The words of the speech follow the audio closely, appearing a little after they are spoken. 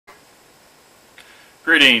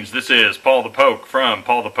Greetings, this is Paul the Poke from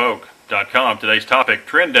paulthepoke.com. Today's topic,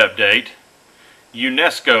 trend update.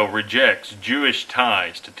 UNESCO rejects Jewish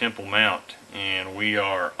ties to Temple Mount. And we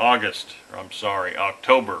are October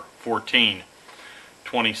 14,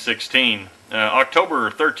 2016. October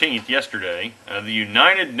 13th, yesterday, the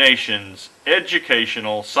United Nations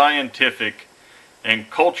Educational, Scientific, and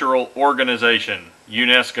Cultural Organization,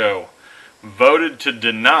 UNESCO, voted to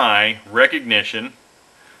deny recognition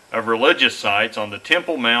of religious sites on the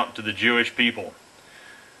Temple Mount to the Jewish people.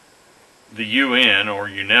 The UN, or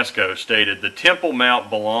UNESCO, stated the Temple Mount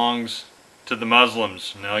belongs to the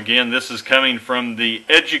Muslims. Now again, this is coming from the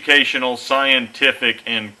Educational, Scientific,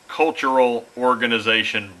 and Cultural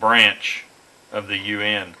Organization branch of the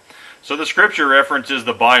UN. So the scripture references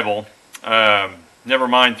the Bible, never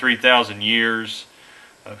mind 3,000 years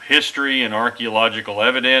of history and archaeological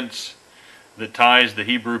evidence that ties the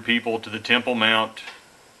Hebrew people to the Temple Mount,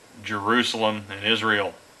 Jerusalem, and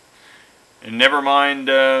Israel. And never mind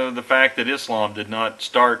the fact that Islam did not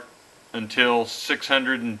start until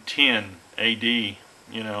 610 AD,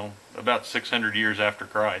 about 600 years after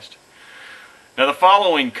Christ. Now the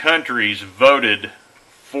following countries voted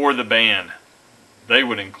for the ban. They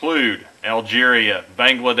would include Algeria,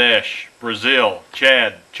 Bangladesh, Brazil,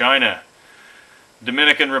 Chad, China,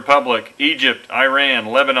 Dominican Republic, Egypt, Iran,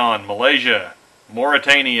 Lebanon, Malaysia,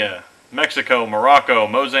 Mauritania, Mexico, Morocco,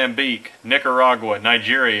 Mozambique, Nicaragua,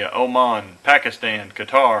 Nigeria, Oman, Pakistan,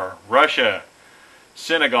 Qatar, Russia,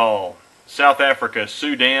 Senegal, South Africa,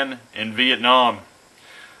 Sudan, and Vietnam.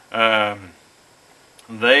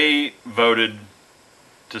 They voted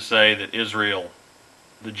to say that Israel,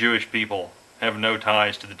 the Jewish people, have no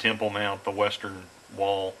ties to the Temple Mount, the Western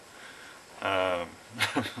Wall.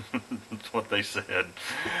 That's what they said.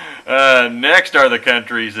 Next are the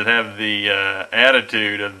countries that have the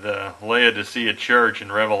attitude of the Laodicea church in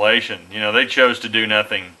Revelation. They chose to do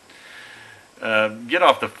nothing. Get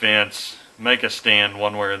off the fence. Make a stand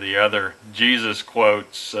one way or the other. Jesus quoted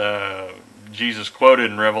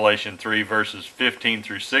in Revelation 3 verses 15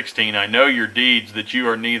 through 16, I know your deeds, that you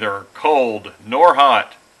are neither cold nor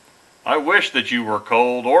hot. I wish that you were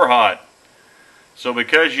cold or hot. So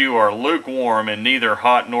because you are lukewarm and neither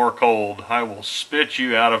hot nor cold, I will spit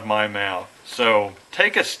you out of my mouth. So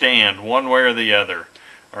take a stand one way or the other.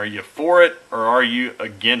 Are you for it or are you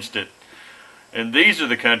against it? And these are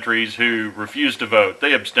the countries who refused to vote.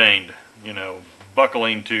 They abstained,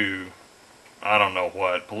 buckling to, I don't know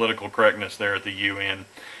what, political correctness there at the UN.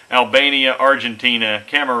 Albania, Argentina,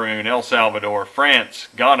 Cameroon, El Salvador, France,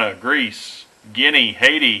 Ghana, Greece, Guinea,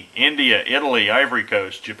 Haiti, India, Italy, Ivory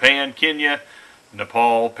Coast, Japan, Kenya,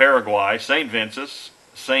 Nepal, Paraguay, St.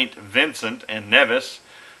 Vincent and Nevis,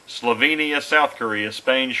 Slovenia, South Korea,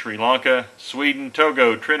 Spain, Sri Lanka, Sweden,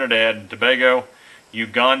 Togo, Trinidad and Tobago,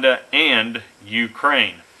 Uganda, and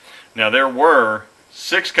Ukraine. Now there were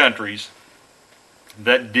 6 countries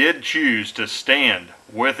that did choose to stand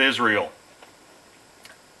with Israel.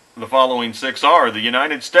 The following 6 are the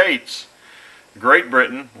United States, Great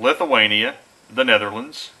Britain, Lithuania, the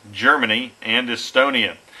Netherlands, Germany, and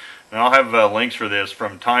Estonia. Now I'll have links for this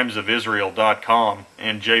from timesofisrael.com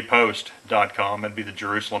and jpost.com. That'd be the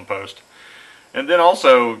Jerusalem Post. And then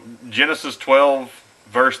also Genesis 12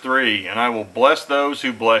 verse 3, and I will bless those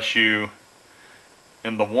who bless you,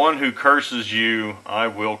 and the one who curses you I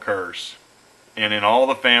will curse. And in all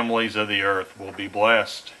the families of the earth will be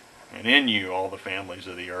blessed, and in you all the families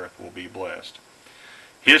of the earth will be blessed.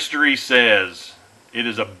 History says it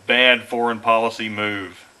is a bad foreign policy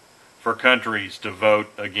move for countries to vote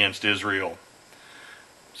against Israel.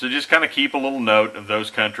 So just kind of keep a little note of those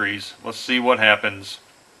countries. Let's see what happens.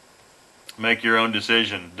 Make your own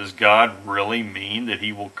decision. Does God really mean that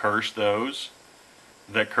He will curse those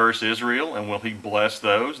that curse Israel? And will He bless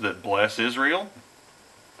those that bless Israel?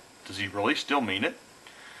 Does He really still mean it?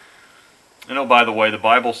 And oh, by the way, the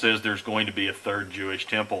Bible says there's going to be a third Jewish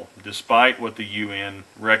temple, despite what the UN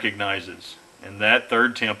recognizes. And that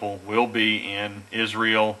third temple will be in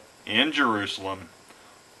Israel, in Jerusalem,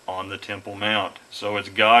 on the Temple Mount. So it's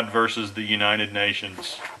God versus the United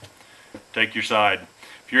Nations. Take your side.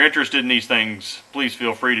 If you're interested in these things, please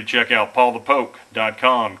feel free to check out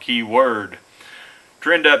paulthepoke.com, keyword,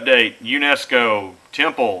 trend update, UNESCO,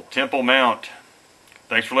 Temple Mount.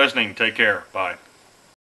 Thanks for listening. Take care. Bye.